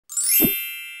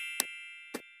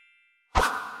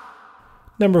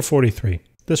Number 43.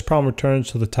 This problem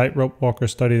returns to the tightrope walker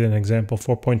studied in example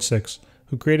 4.6,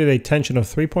 who created a tension of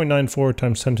 3.94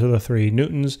 times 10 to the 3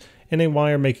 newtons in a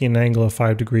wire making an angle of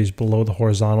 5 degrees below the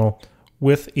horizontal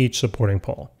with each supporting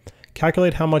pole.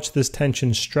 Calculate how much this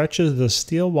tension stretches the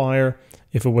steel wire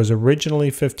if it was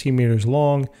originally 15 meters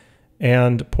long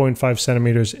and 0.5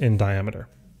 centimeters in diameter.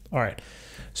 All right.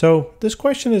 So this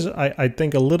question is, I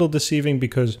think, a little deceiving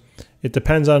because it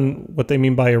depends on what they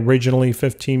mean by originally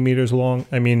 15 meters long.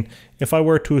 I mean, if I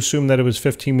were to assume that it was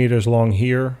 15 meters long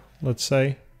here, let's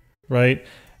say, right?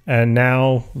 And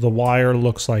now the wire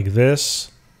looks like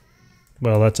this.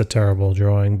 Well, that's a terrible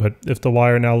drawing, but if the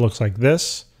wire now looks like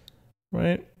this,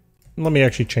 right? Let me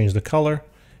actually change the color.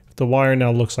 If the wire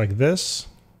now looks like this,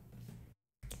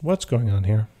 what's going on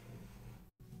here?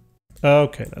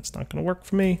 Okay, that's not going to work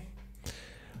for me.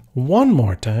 One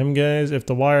more time, guys. If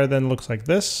the wire then looks like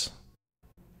this,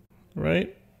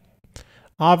 right?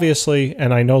 Obviously,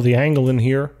 and I know the angle in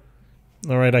here,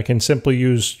 all right, I can simply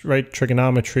use, right,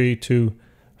 trigonometry to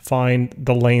find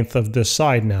the length of this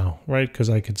side now, right? Because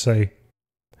I could say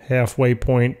halfway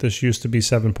point, this used to be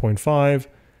 7.5,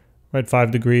 right,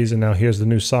 5 degrees, and now here's the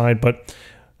new side. But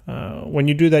when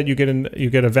you do that, you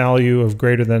get a value of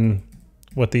greater than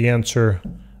what the answer,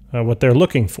 what they're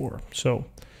looking for. So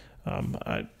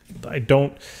I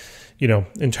don't, you know,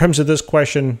 in terms of this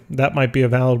question, that might be a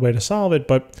valid way to solve it,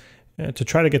 but to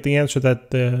try to get the answer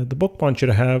that the book wants you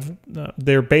to have,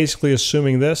 they're basically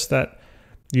assuming this, that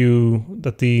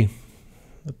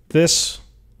this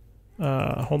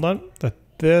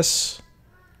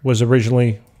was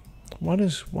originally,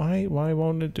 why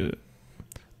won't it do it?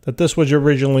 That this was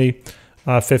originally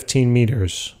 15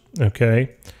 meters,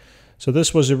 okay? So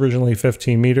this was originally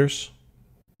 15 meters,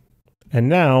 and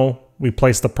now we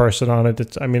place the person on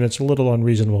it. I mean, it's a little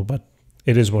unreasonable, but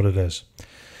it is what it is.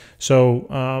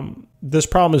 So this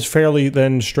problem is fairly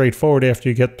then straightforward after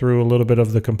you get through a little bit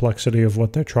of the complexity of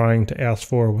what they're trying to ask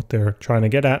for, what they're trying to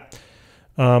get at.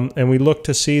 And we look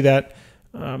to see that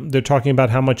they're talking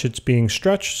about how much it's being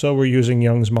stretched. So we're using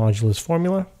Young's modulus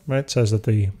formula, right? It says that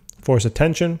the force of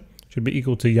tension should be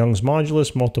equal to Young's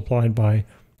modulus multiplied by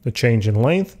the change in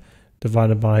length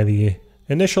divided by the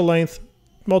initial length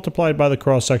multiplied by the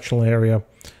cross-sectional area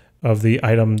of the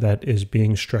item that is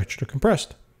being stretched or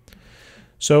compressed.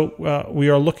 So we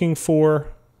are looking for,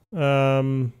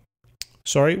 we're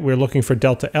looking for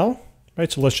delta L,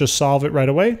 right? So let's just solve it right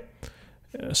away.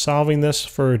 Solving this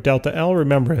for delta L,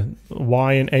 remember,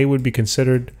 y and a would be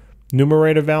considered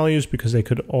numerator values because they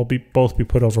could all both be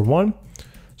put over 1.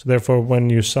 So therefore, when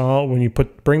you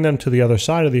bring them to the other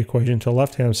side of the equation, to the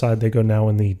left-hand side, they go now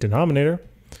in the denominator.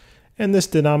 And this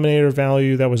denominator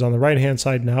value that was on the right-hand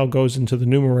side now goes into the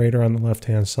numerator on the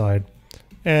left-hand side.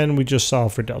 And we just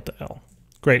solve for delta L.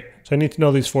 Great. So I need to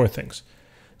know these 4 things.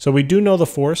 So we do know the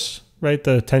force, right?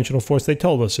 The tensional force, they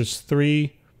told us it's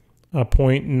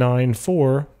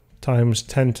 3.94 times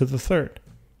 10 to the 3rd.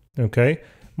 Okay.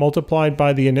 Multiplied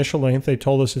by the initial length, they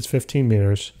told us it's 15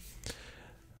 meters.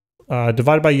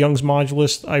 Divided by Young's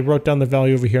modulus, I wrote down the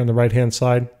value over here on the right-hand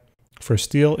side. For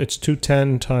steel, it's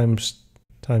 210 times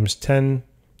 10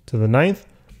 to the 9th,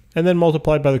 and then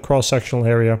multiplied by the cross-sectional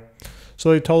area.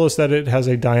 So they told us that it has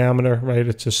a diameter, right?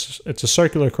 It's a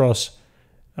circular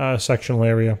cross-sectional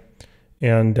area,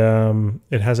 and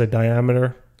it has a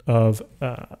diameter of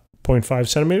 0.5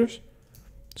 centimeters.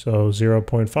 So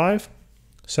 0.5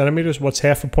 centimeters. What's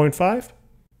half of 0.5?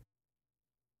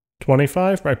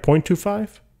 25, right?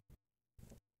 0.25.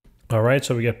 All right,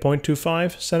 so we get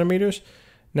 0.25 centimeters.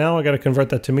 Now I got to convert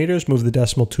that to meters, move the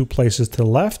decimal 2 places to the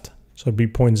left. So it'd be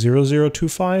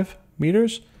 0.0025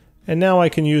 meters. And now I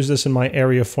can use this in my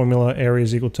area formula. Area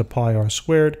is equal to pi r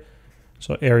squared.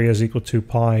 So area is equal to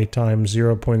pi times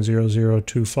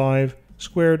 0.0025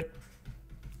 squared.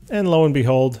 And lo and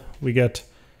behold, we get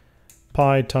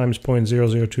pi times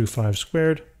 0.0025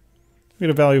 squared. We get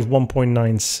a value of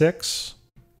 1.96.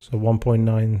 So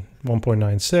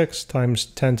 1.96 times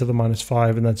 10 to the minus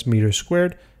 5, and that's meters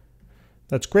squared.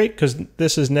 That's great because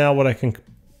this is now what I can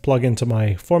plug into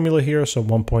my formula here. So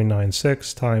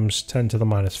 1.96 times 10 to the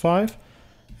minus 5,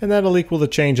 and that'll equal the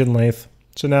change in length.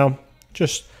 So now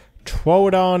just throw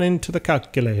it on into the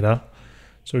calculator.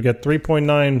 So we get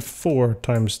 3.94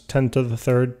 times 10 to the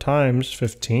 3rd times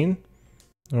 15.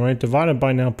 All right, divided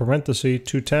by now parenthesis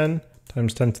 210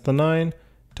 times 10 to the 9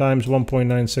 times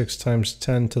 1.96 times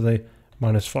 10 to the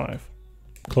minus 5,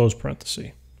 close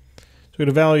parenthesis. So we get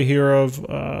a value here of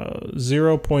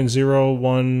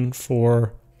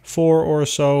 0.0144 or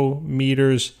so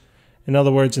meters. In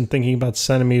other words, in thinking about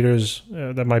centimeters,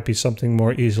 that might be something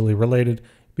more easily related.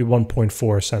 It'd be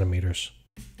 1.4 centimeters.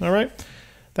 All right.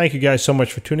 Thank you guys so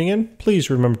much for tuning in. Please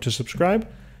remember to subscribe,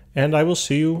 and I will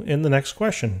see you in the next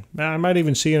question. I might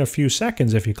even see you in a few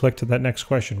seconds if you click to that next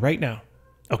question right now.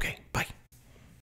 Okay, bye.